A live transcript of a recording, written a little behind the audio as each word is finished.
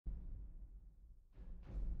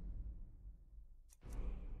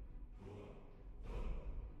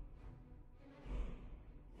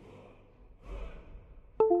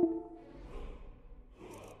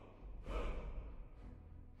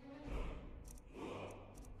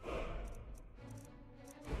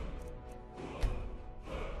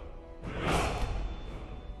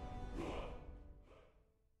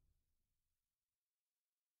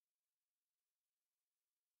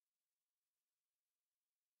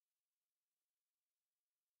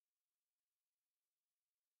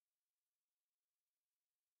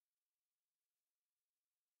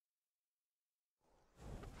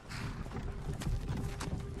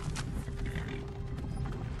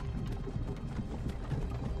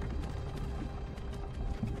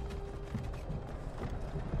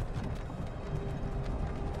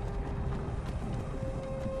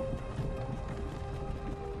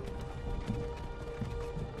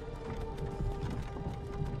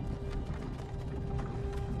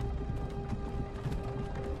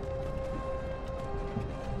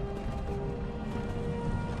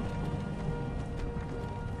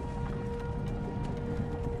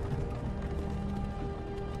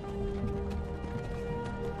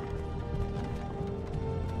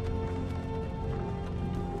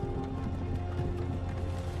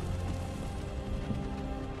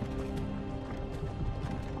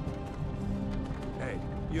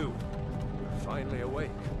finally awake.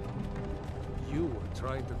 You were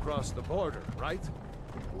trying to cross the border, right?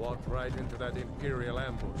 Walked right into that Imperial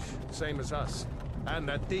ambush, same as us. And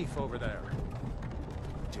that thief over there.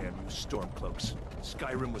 Damn you Stormcloaks.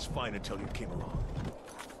 Skyrim was fine until you came along.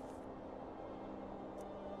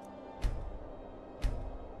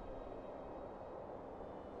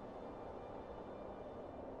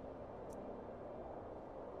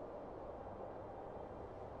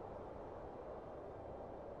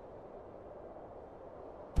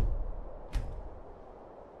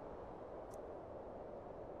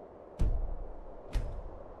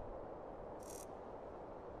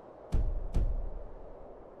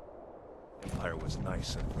 Empire was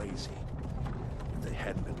nice and lazy. If they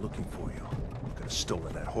hadn't been looking for you, could have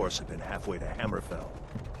stolen that horse and been halfway to Hammerfell.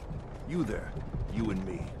 You there, you and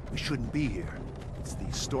me, we shouldn't be here. It's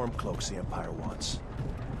these Stormcloaks the Empire wants.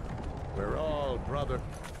 We're all brother.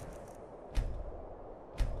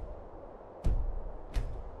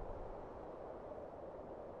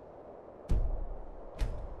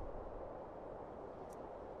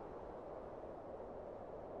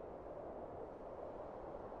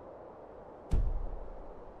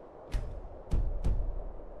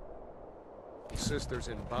 Sister's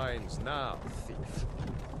in binds now, thief.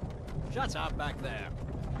 Shut up back there.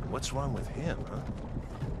 What's wrong with him, huh?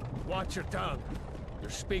 Watch your tongue.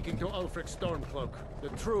 You're speaking to Ulfric Stormcloak, the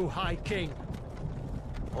true High King.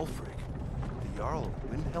 Ulfric? The Jarl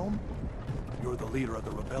of Windhelm? You're the leader of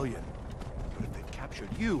the rebellion. But if they've captured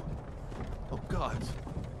you... Oh gods,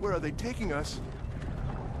 where are they taking us?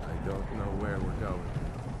 I don't know where we're going,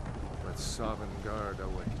 but Sovngarde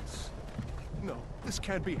awaits. No, this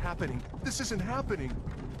can't be happening. This isn't happening.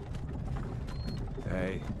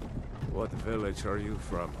 Hey, what village are you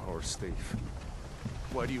from, horse thief?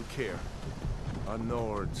 Why do you care? A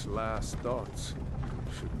Nord's last thoughts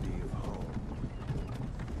should be of home.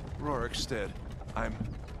 Rorikstead.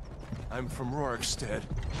 I'm from Rorikstead.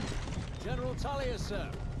 General Tullius, sir.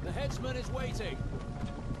 The headsman is waiting.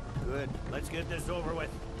 Good. Let's get this over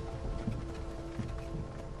with.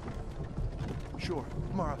 Sure.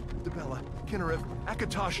 Mara, Dibella, Kinnarev,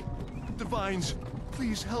 Akatosh, Divines,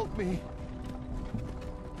 please help me.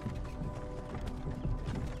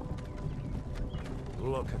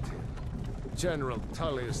 Look at him. General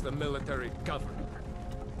Tullius, the military governor.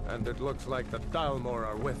 And it looks like the Dalmor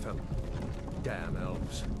are with him. Damn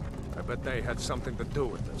elves. I bet they had something to do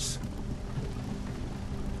with this.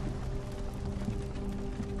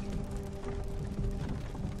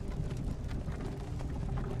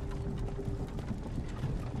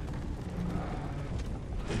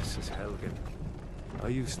 This is Helgen. I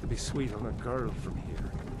used to be sweet on a girl from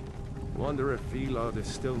here. Wonder if Vilod is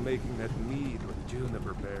still making that mead with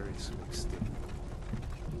juniper berries mixed in.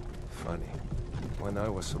 Funny. When I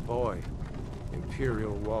was a boy,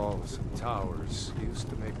 Imperial walls and towers used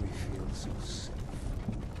to make me feel so safe.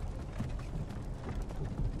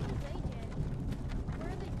 Where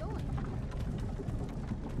are they going?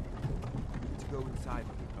 To go inside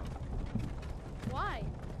with you, Papa. Why?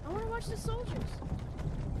 I want to watch the soldiers.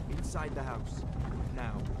 Inside the house.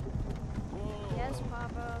 Now. Yes,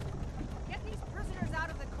 Papa. Get these prisoners out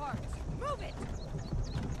of the carts. Move it!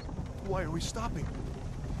 Why are we stopping?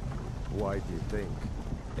 Why do you think?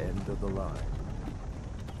 End of the line.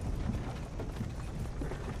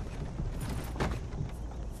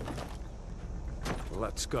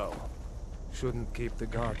 Let's go. Shouldn't keep the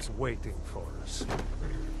guards waiting for us.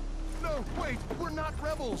 No, wait! We're not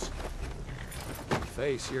rebels!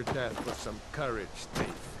 Face your death with some courage,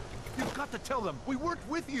 thief. You've got to tell them, we weren't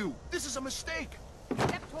with you! This is a mistake!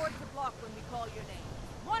 Step towards the block when we call your name.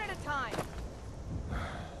 One at a time.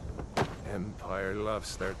 Empire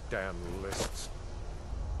loves their damn lists.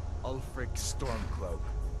 Ulfric Stormcloak,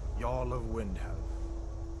 Jarl of Windhelm.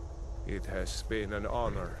 It has been an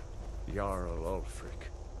honor, Jarl Ulfric.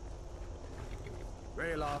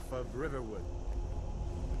 Ralof of Riverwood.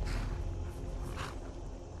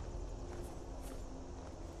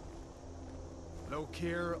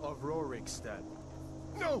 Lokir of Rorikstead.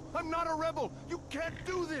 No, I'm not a rebel! You can't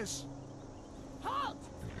do this! Halt!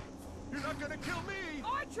 You're not gonna kill me!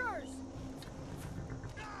 Archers!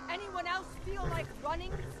 Anyone else feel like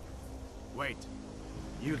running? Wait.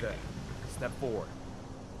 You there. Step forward.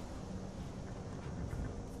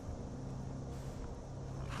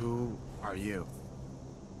 Who are you?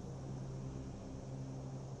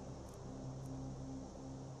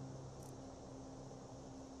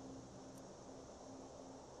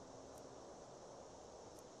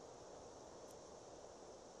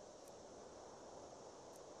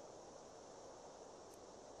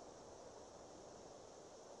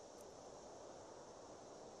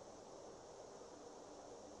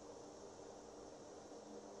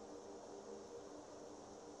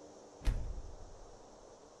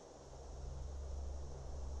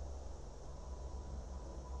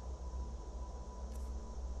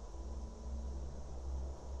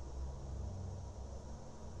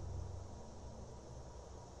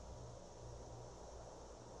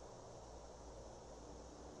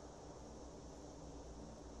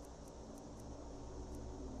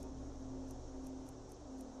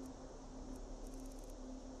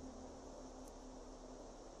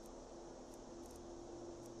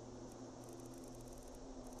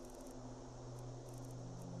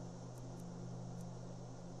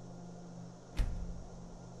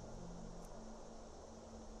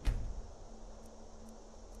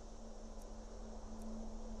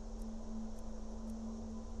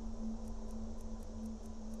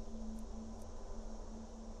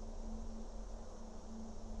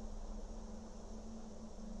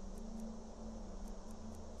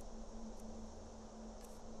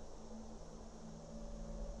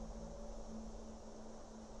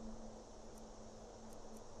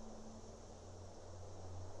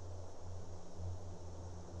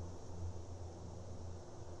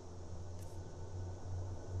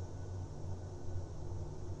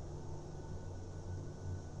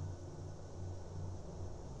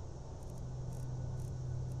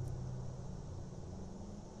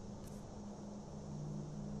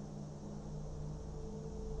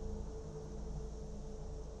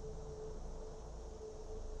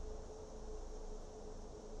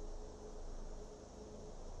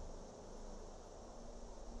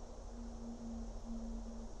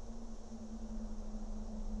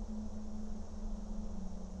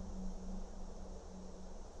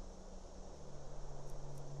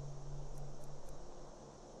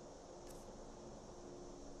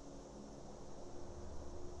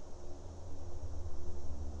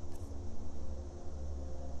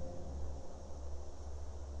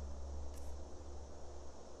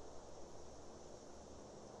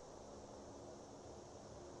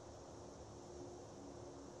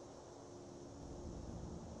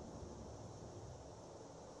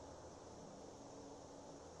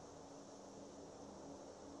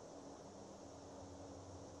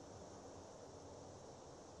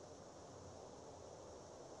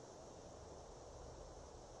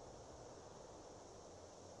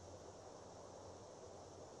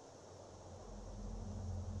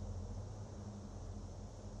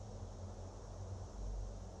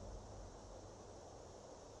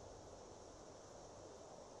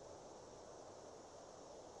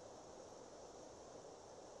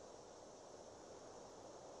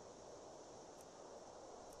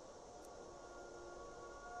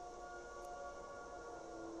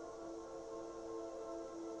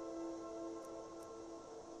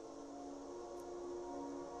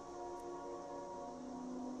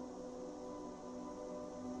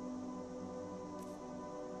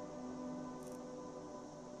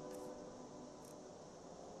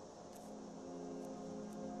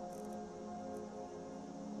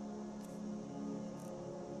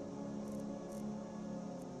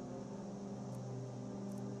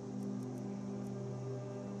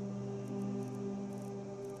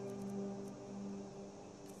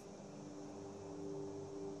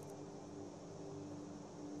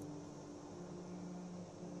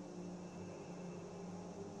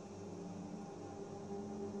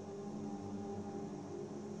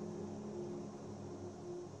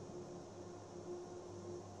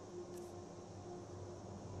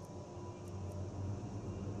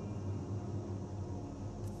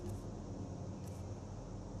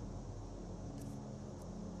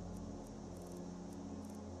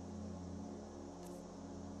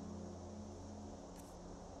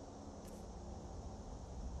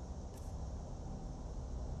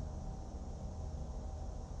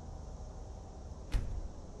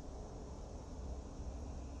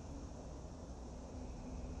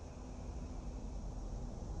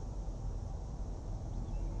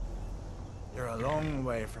 a long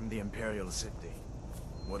way from the Imperial City.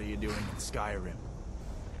 What are you doing in Skyrim?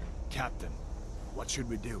 Captain, what should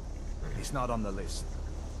we do? He's not on the list.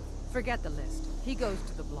 Forget the list. He goes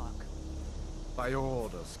to the block. By your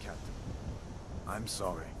orders, Captain. I'm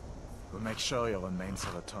sorry. We'll make sure your remains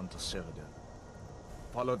are returned to Cyrodiil.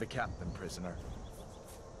 Follow the captain, prisoner.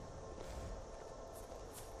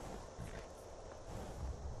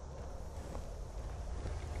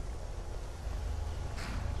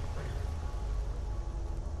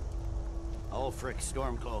 Ulfric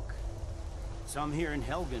Stormcloak. Some here in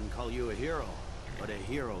Helgen call you a hero, but a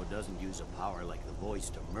hero doesn't use a power like the voice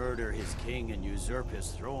to murder his king and usurp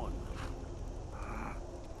his throne.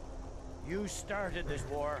 You started this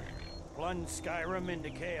war, plunged Skyrim into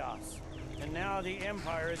chaos, and now the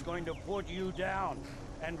Empire is going to put you down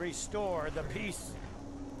and restore the peace.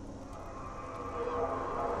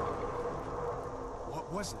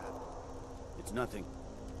 What was that? It's nothing.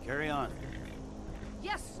 Carry on.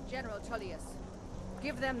 Yes, General Tullius.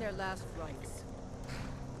 Give them their last rites.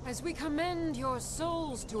 As we commend your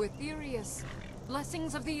souls to Aetherius,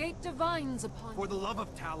 blessings of the 8 divines upon For the love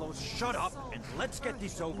of Talos, shut up and let's get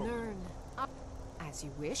this over with. Learn. As you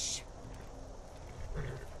wish.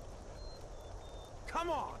 Come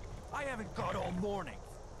on! I haven't got all morning.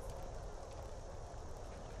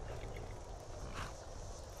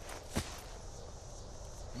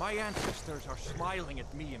 My ancestors are smiling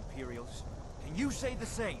at me, Imperials. Can you say the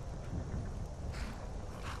same?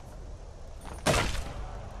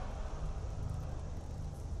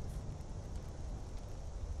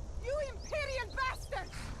 You Imperial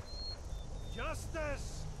bastards!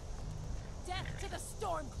 Justice! Death to the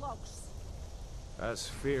Stormcloaks! As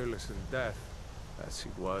fearless in death as he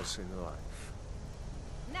was in life.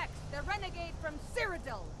 Next, the renegade from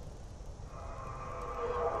Cyrodiil!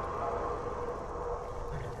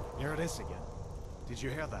 Here it is again. Did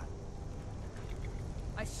you hear that?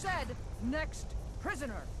 I said, next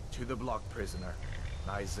prisoner! To the block, prisoner.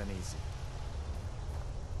 Nice and easy.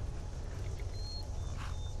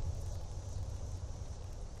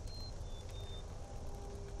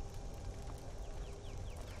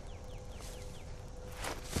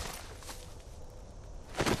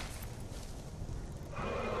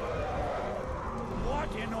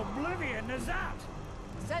 What in oblivion is that?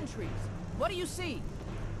 Sentries, what do you see?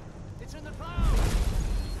 It's in the clouds!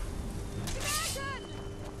 Imagine!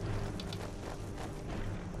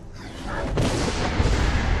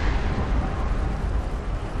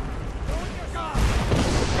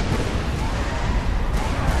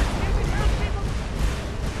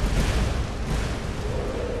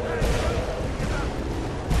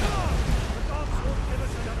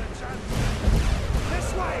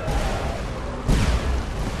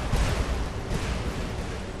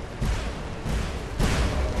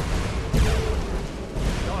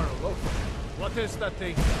 What is that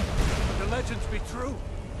thing? Could the legends be true?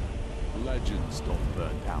 Legends don't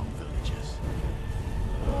burn down villages.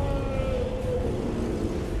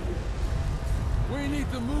 We need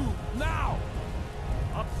to move, now!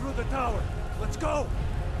 Up through the tower. Let's go!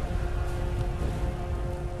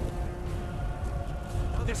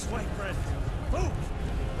 This way, friend. Move!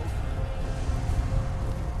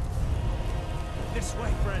 This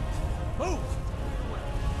way, friend. Move!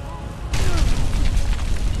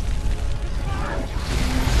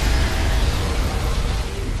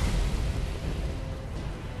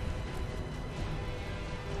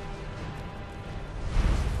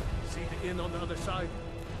 See the inn on the other side?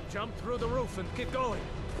 Jump through the roof and keep going.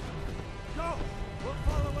 Go! We'll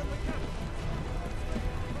follow when we can.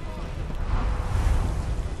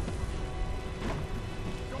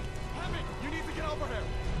 Hemming, you need to get over here!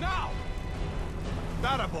 Now!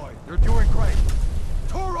 That boy, you're doing great.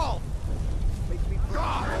 Torol!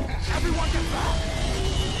 God! Everyone get back!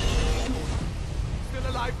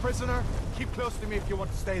 Still alive, prisoner? Keep close to me if you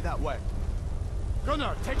want to stay that way.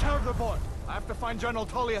 Gunnar, take care of the boy. I have to find General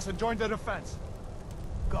Tullius and join the defense.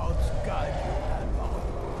 God's guide you, Admiral.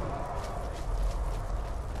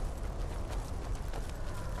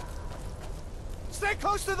 Stay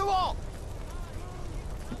close to the wall!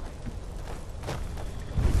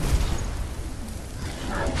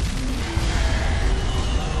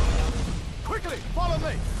 Quickly, follow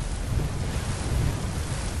me!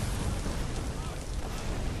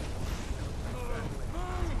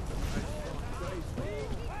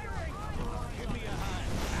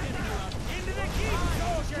 Into the keep,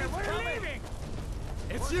 soldier! We're leaving!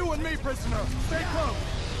 It's you and me, prisoner! Stay close!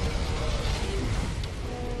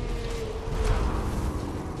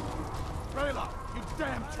 Rayla, you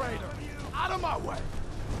damn traitor! Out of my way!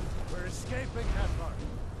 We're escaping, Hadvar.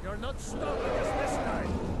 You're not stopping us this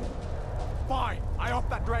time. Fine. I hope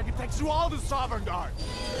that dragon takes you all to Sovereign Guard.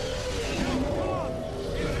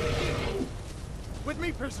 With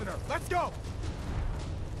me, prisoner. Let's go.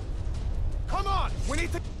 Come on. We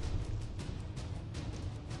need to...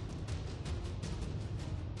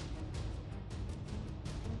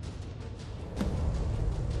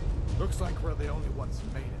 Looks like we're the only ones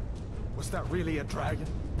who made it. Was that really a dragon?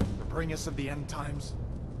 To bring us of the end times?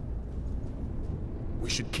 We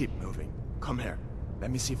should keep moving. Come here. Let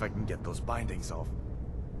me see if I can get those bindings off.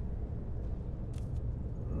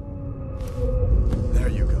 There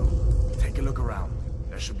you go. Take a look around.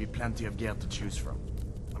 There should be plenty of gear to choose from.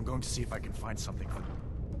 I'm going to see if I can find something for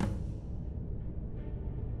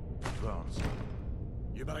Bones.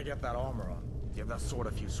 You better get that armor on. Give that sword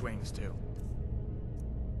a few swings, too.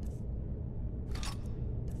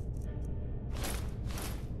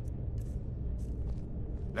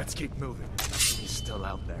 Let's keep moving. He's still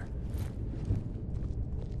out there.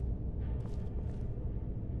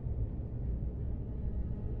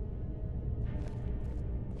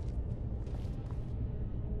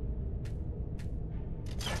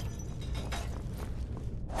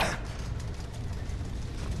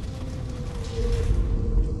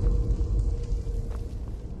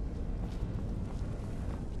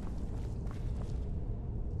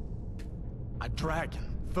 A dragon,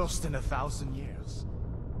 first in 1,000 years.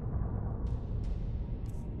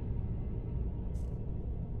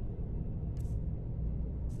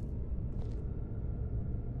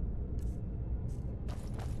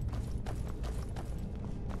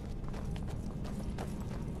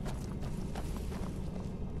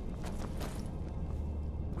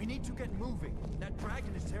 We need to get moving. That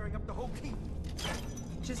dragon is tearing up the whole keep.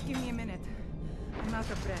 Just give me a minute. I'm out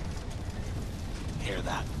of breath. Hear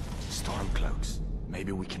that? Stormcloaks.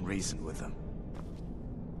 Maybe we can reason with them.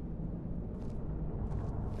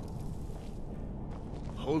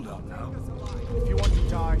 Hold on now. If you want to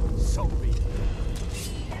die, so be it.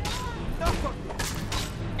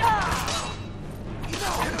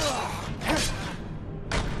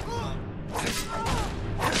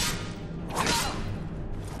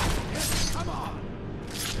 Come on!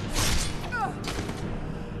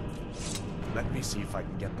 Let me see if I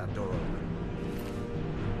can get that door open.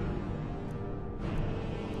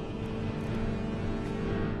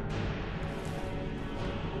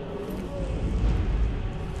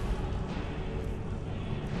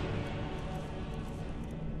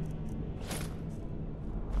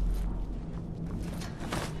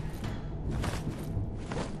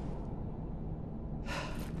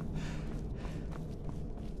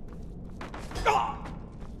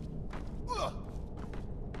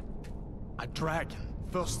 A dragon,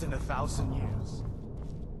 first in 1,000 years.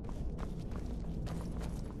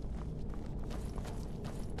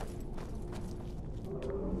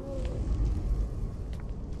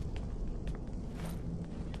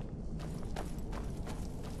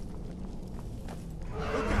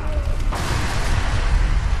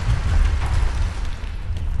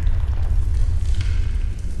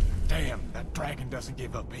 Damn, that dragon doesn't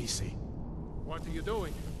give up easy. What are you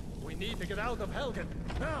doing? We need to get out of Helgen,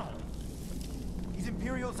 now! These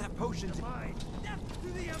Imperials have potions. Death to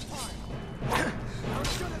the Empire!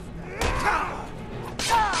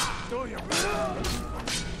 Do your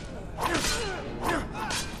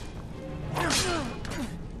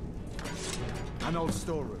An old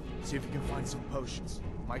storeroom. See if you can find some potions.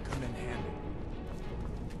 Might come in handy.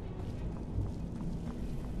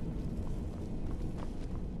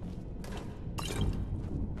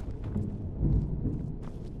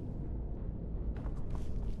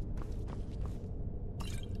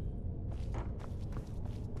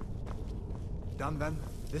 Done then?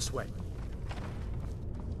 This way.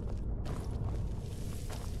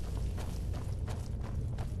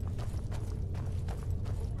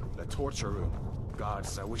 The torture room.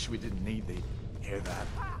 Gods, I wish we didn't need the... Hear that?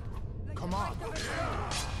 Come on!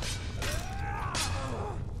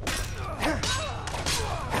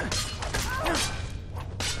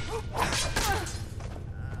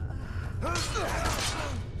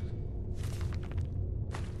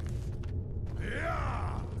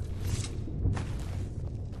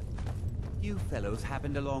 You fellows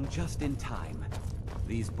happened along just in time.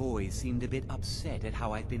 These boys seemed a bit upset at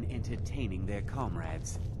how I've been entertaining their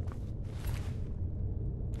comrades.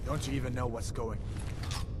 Don't you even know what's going on?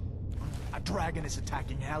 A dragon is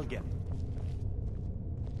attacking Helgen.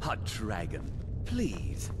 A dragon.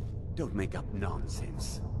 Please, don't make up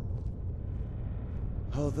nonsense.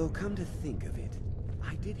 Although, come to think of it,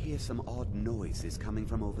 I did hear some odd noises coming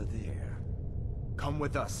from over there. Come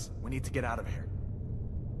with us. We need to get out of here.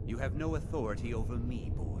 You have no authority over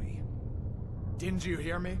me, boy. Didn't you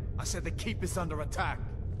hear me? I said the keep is under attack.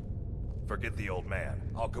 Forget the old man.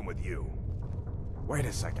 I'll come with you. Wait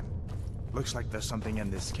a second. Looks like there's something in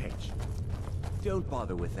this cage. Don't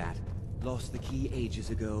bother with that. Lost the key ages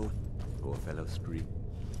ago. Poor fellow Scream.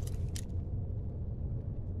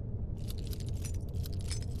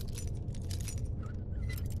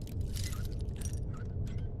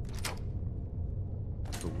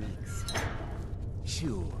 For weeks.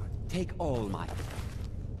 Sure, take all my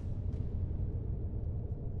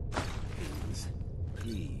things,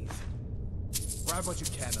 please. Grab what you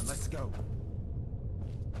can and let's go.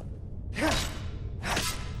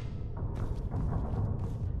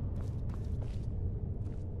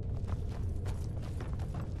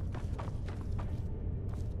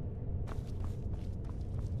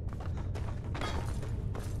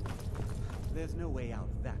 There's no way out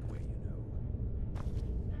that way, you know.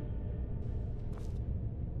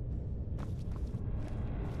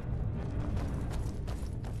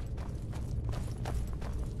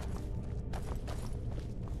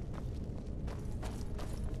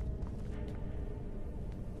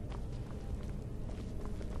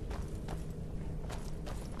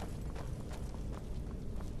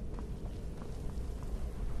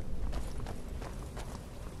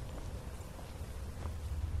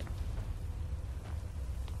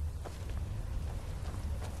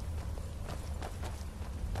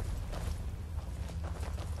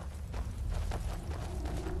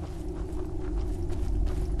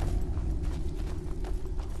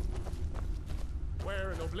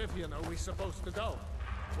 Where in Oblivion are we supposed to go?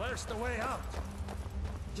 Where's the way out?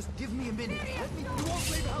 Just give me a minute. Let me. You won't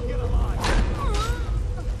leave Helgen alive.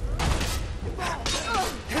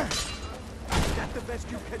 Is that the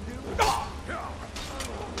best you can do?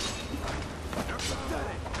 That's the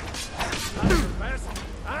best,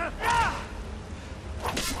 huh?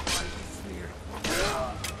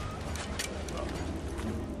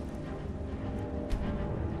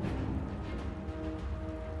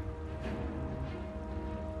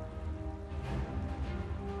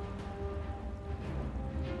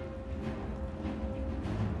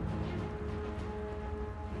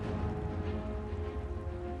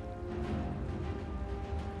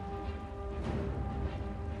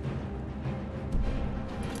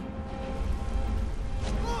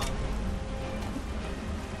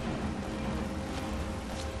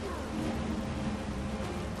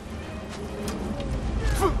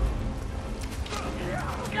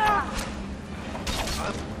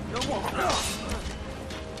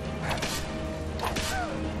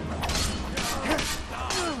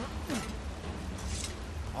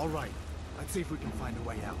 All right. Let's see if we can find a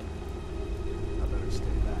way out. I better stay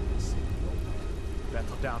back and see the old man.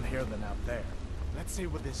 Better down here than out there. Let's see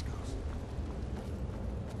where this goes.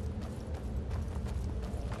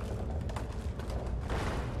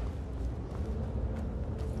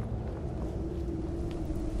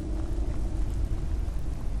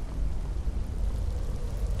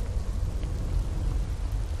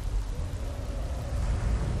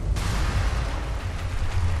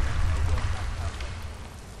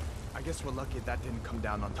 I guess we're lucky that didn't come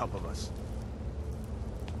down on top of us.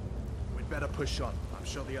 We'd better push on. I'm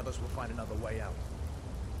sure the others will find another way out.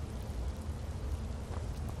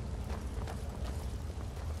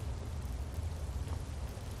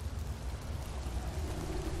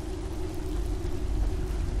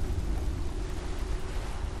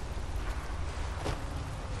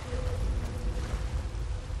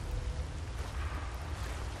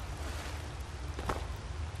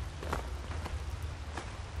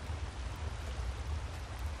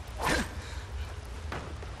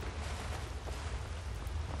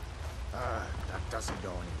 That doesn't go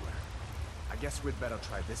anywhere. I guess we'd better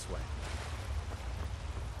try this way.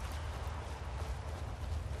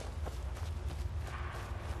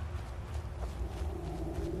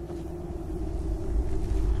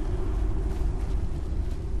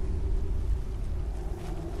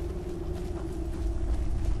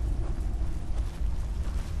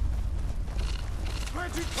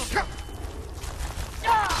 Where'd you come from?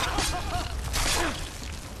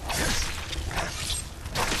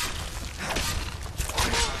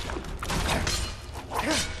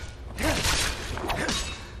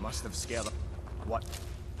 Must have scared them. What?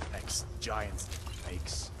 Ex-giants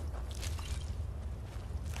makes.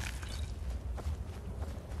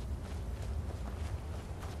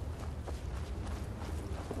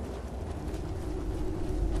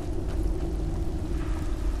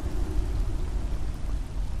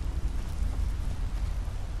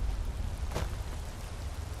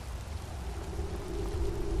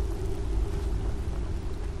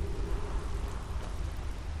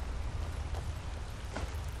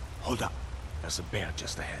 Hold up. There's a bear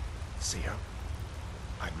just ahead. See her?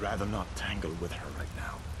 I'd rather not tangle with her right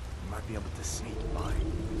now. You might be able to sneak by.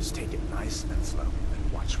 Just take it nice and slow,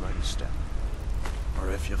 and watch where you step. Or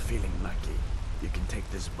if you're feeling lucky, you can take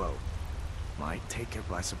this bow. Might take it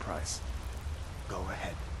by surprise. Go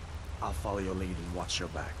ahead. I'll follow your lead and watch your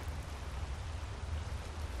back.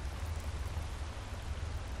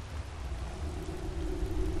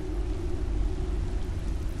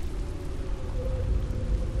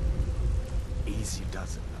 Easy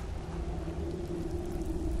does it,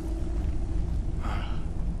 though.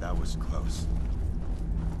 That was close.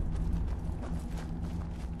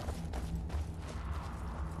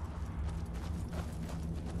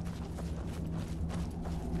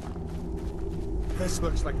 This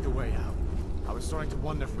looks like the way out. I was starting to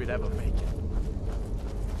wonder if we'd ever make it.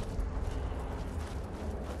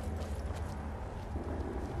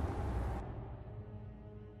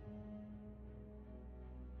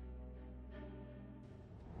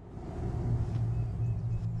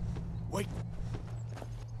 Wait!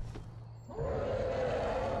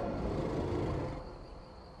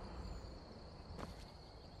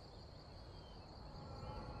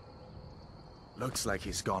 Looks like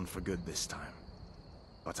he's gone for good this time.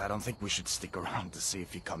 But I don't think we should stick around to see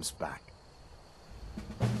if he comes back.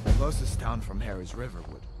 The closest town from here is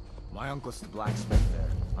Riverwood. My uncle's the blacksmith there.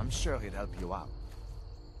 I'm sure he'd help you out.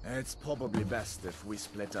 It's probably best if we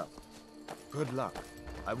split up. Good luck.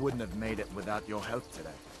 I wouldn't have made it without your help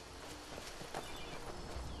today.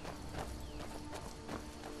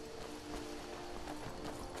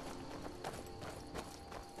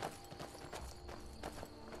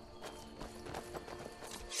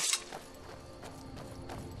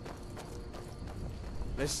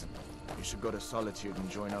 Listen, you should go to Solitude and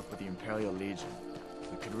join up with the Imperial Legion.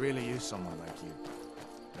 We could really use someone like you.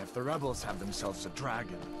 And if the rebels have themselves a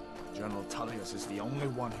dragon, General Tullius is the only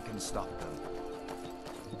one who can stop them.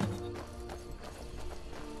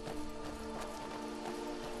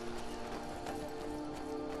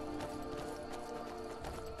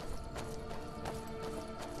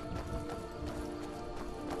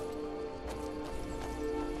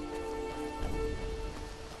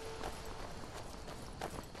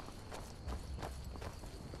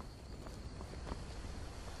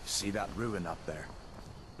 See that ruin up there?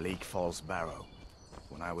 Bleak Falls Barrow.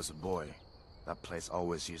 When I was a boy, that place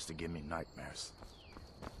always used to give me nightmares.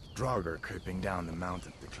 Draugr creeping down the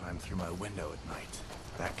mountain to climb through my window at night.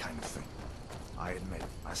 That kind of thing. I admit,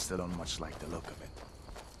 I still don't much like the look of it.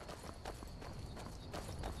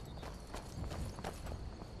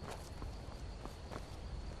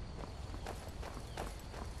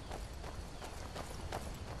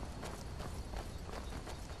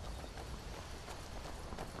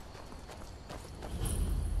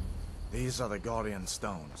 These are the Guardian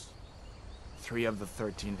Stones. 3 of the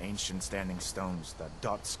 13 ancient standing stones that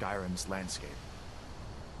dot Skyrim's landscape.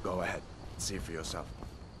 Go ahead, see for yourself.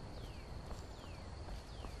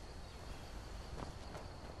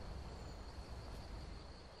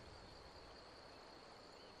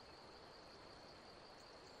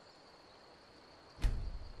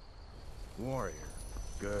 Warrior.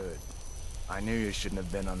 Good. I knew you shouldn't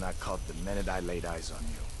have been on that cult the minute I laid eyes on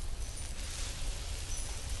you.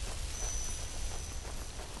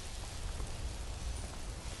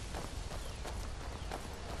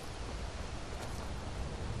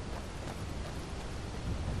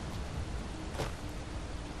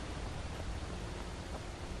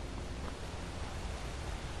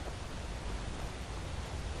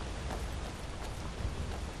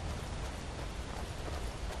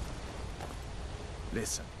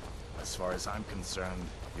 Listen, as far as I'm concerned,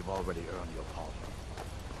 you've already earned your pardon.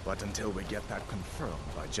 But until we get that confirmed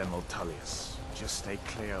by General Tullius, just stay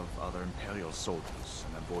clear of other Imperial soldiers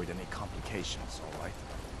and avoid any complications, all right?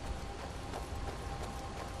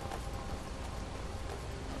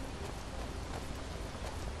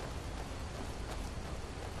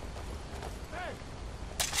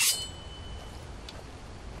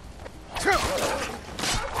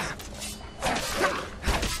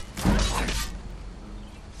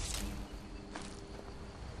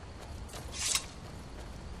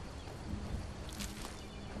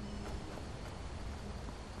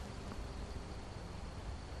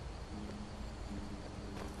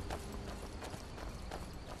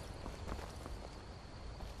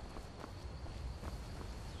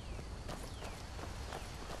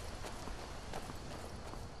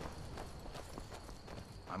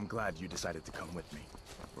 I'm glad you decided to come with me.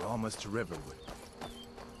 We're almost to Riverwood.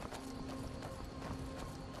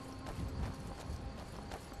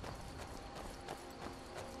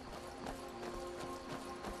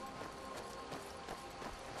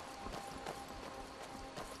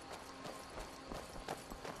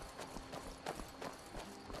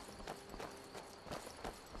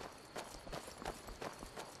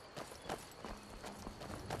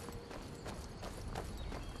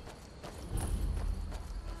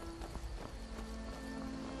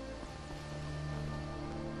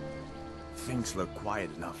 Things look quiet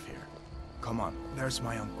enough here. Come on, there's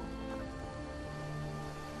my uncle.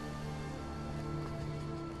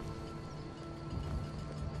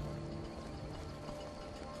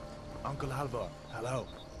 Uncle Halvor, hello.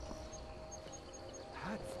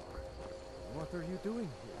 Hadvar, what are you doing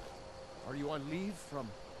here? Are you on leave from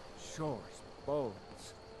shores,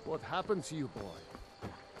 bones? What happened to you, boy?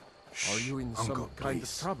 Are you in Uncle, some kind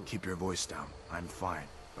please, of trouble? keep your voice down. I'm fine,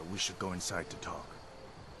 but we should go inside to talk.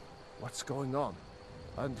 What's going on?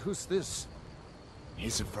 And who's this?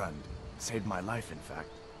 He's a friend. Saved my life, in fact.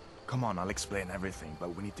 Come on, I'll explain everything,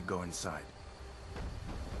 but we need to go inside.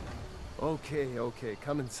 Okay, okay,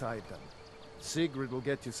 come inside then. Sigrid will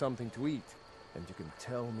get you something to eat, and you can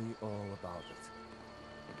tell me all about it.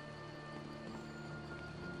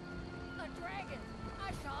 A dragon!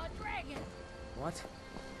 I saw a dragon! What?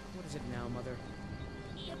 What is it now, Mother?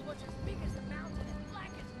 It was as big as the mountain and black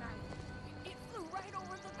as night. It flew right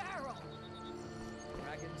over the barrel.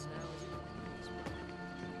 Dragons now, is it?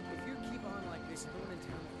 If you keep on like this, everyone in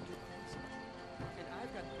town will get crazy. And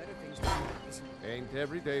I've got better things to do than listen. Ain't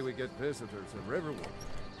every day we get visitors at Riverwood. It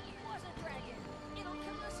was a dragon. It'll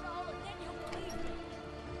kill us all, and then you'll believe me.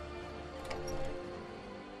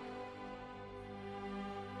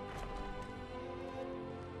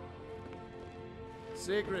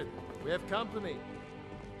 Sigrid, we have company.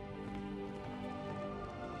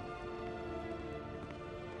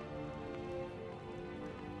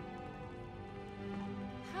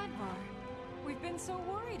 Hadvar, we've been so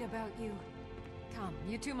worried about you. Come,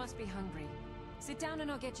 you two must be hungry. Sit down and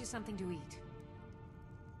I'll get you something to eat.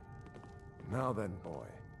 Now then, boy,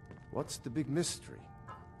 what's the big mystery?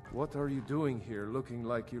 What are you doing here looking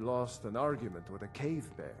like you lost an argument with a cave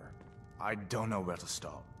bear? I don't know where to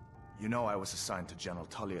start. You know I was assigned to General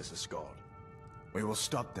Tullius' guard. We were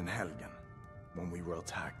stopped in Helgen when we were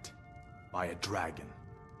attacked by a dragon.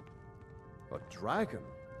 A dragon?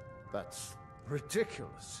 That's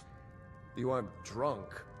ridiculous. You aren't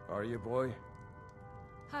drunk, are you, boy?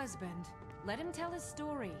 Husband, let him tell his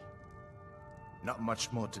story. Not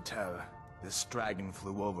much more to tell. This dragon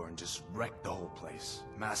flew over and just wrecked the whole place.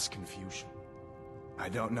 Mass confusion. I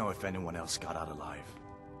don't know if anyone else got out alive.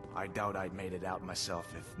 I doubt I'd made it out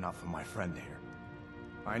myself if not for my friend here.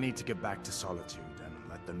 I need to get back to Solitude and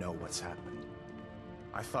let them know what's happened.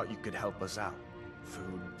 I thought you could help us out.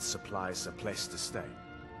 Food, supplies, a place to stay.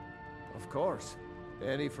 Of course.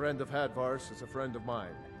 Any friend of Hadvar's is a friend of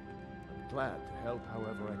mine. I'm glad to help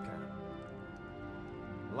however I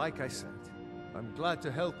can. Like I said, I'm glad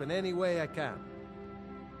to help in any way I can.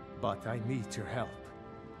 But I need your help.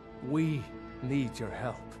 We need your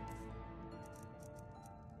help.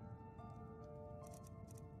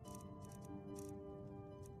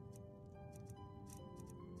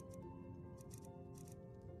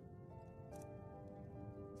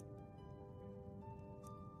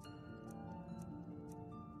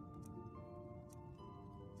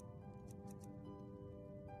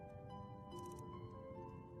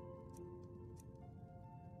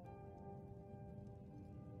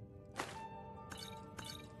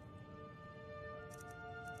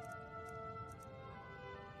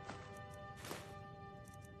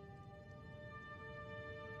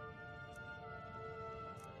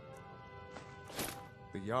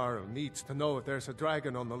 The Jarl needs to know if there's a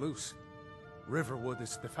dragon on the loose. Riverwood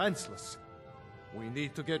is defenseless. We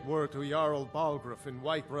need to get word to Jarl Balgruuf in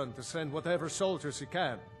Whiterun to send whatever soldiers he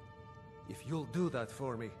can. If you'll do that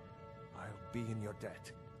for me, I'll be in your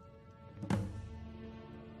debt.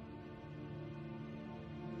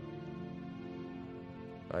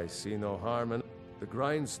 I see no harm in... The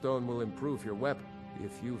grindstone will improve your weapon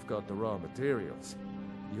if you've got the raw materials.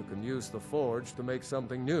 You can use the forge to make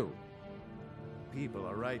something new. People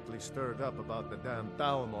are rightly stirred up about the damn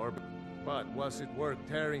Thalmor, but was it worth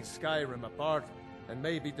tearing Skyrim apart and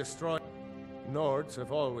maybe destroying? Nords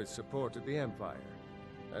have always supported the Empire,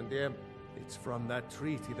 and it's from that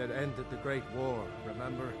treaty that ended the Great War,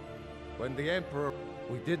 remember? When the Emperor...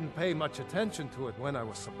 We didn't pay much attention to it when I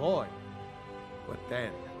was a boy. But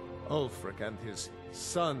then, Ulfric and his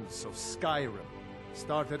sons of Skyrim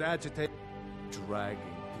started agitating, dragging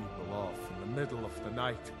people off in the middle of the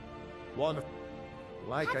night. One of...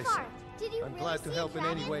 Like I said, I'm glad to help in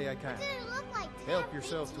any way I can. Help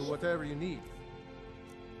yourself to whatever you need.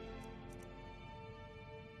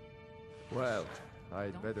 Well,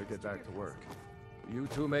 I'd better get back to work. You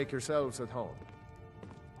two make yourselves at home.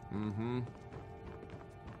 Mm-hmm.